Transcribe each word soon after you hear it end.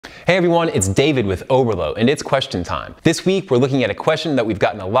Hey everyone, it's David with Oberlo, and it's question time. This week, we're looking at a question that we've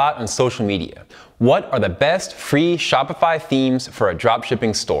gotten a lot on social media. What are the best free Shopify themes for a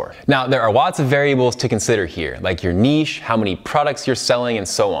dropshipping store? Now, there are lots of variables to consider here, like your niche, how many products you're selling, and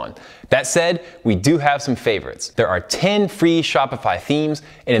so on. That said, we do have some favorites. There are 10 free Shopify themes,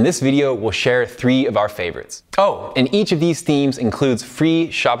 and in this video, we'll share 3 of our favorites. Oh, and each of these themes includes free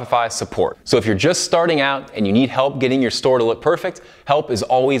Shopify support. So if you're just starting out and you need help getting your store to look perfect, help is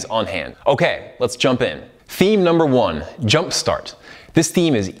always on hand. Okay, let's jump in. Theme number 1, Jumpstart. This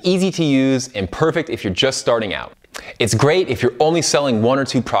theme is easy to use and perfect if you're just starting out. It's great if you're only selling 1 or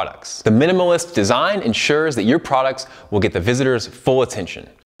 2 products. The minimalist design ensures that your products will get the visitors' full attention.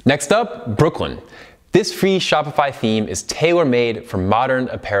 Next up, Brooklyn. This free Shopify theme is tailor-made for modern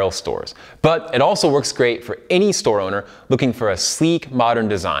apparel stores, but it also works great for any store owner looking for a sleek, modern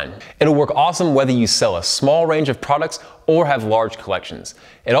design. It'll work awesome whether you sell a small range of products or have large collections.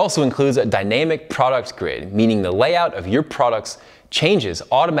 It also includes a dynamic product grid, meaning the layout of your products changes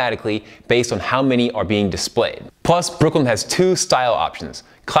automatically based on how many are being displayed. Plus, Brooklyn has 2 style options,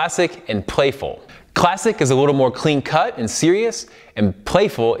 classic and playful. Classic is a little more clean cut and serious, and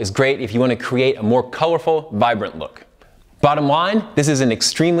playful is great if you want to create a more colorful, vibrant look. Bottom line, this is an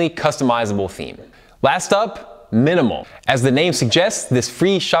extremely customizable theme. Last up, minimal. As the name suggests, this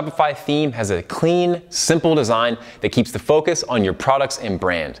free Shopify theme has a clean, simple design that keeps the focus on your products and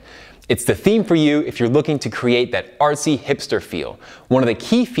brand. It's the theme for you if you're looking to create that artsy hipster feel. One of the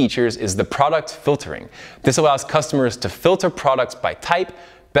key features is the product filtering. This allows customers to filter products by type,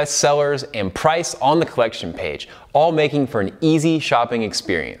 best sellers, and price on the collection page, all making for an easy shopping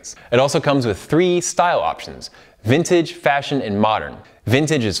experience. It also comes with 3 style options: vintage, fashion, and modern.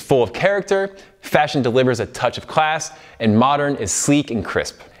 Vintage is full of character, fashion delivers a touch of class, and modern is sleek and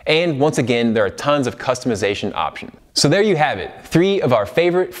crisp. And once again, there are tons of customization options. So there you have it, 3 of our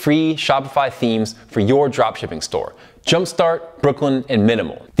favorite free Shopify themes for your dropshipping store: Jumpstart, Brooklyn, and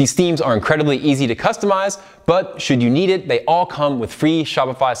Minimal. These themes are incredibly easy to customize, but should you need it, they all come with free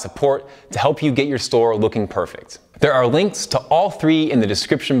Shopify support to help you get your store looking perfect. There are links to all 3 in the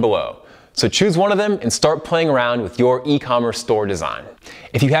description below. So choose one of them and start playing around with your e-commerce store design.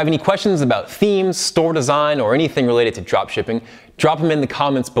 If you have any questions about themes, store design, or anything related to dropshipping, drop them in the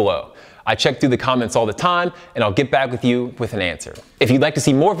comments below. I check through the comments all the time, and I'll get back with you with an answer. If you'd like to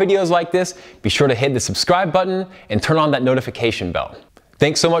see more videos like this, be sure to hit the subscribe button and turn on that notification bell.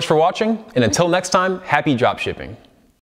 Thanks so much for watching, and until next time, happy dropshipping.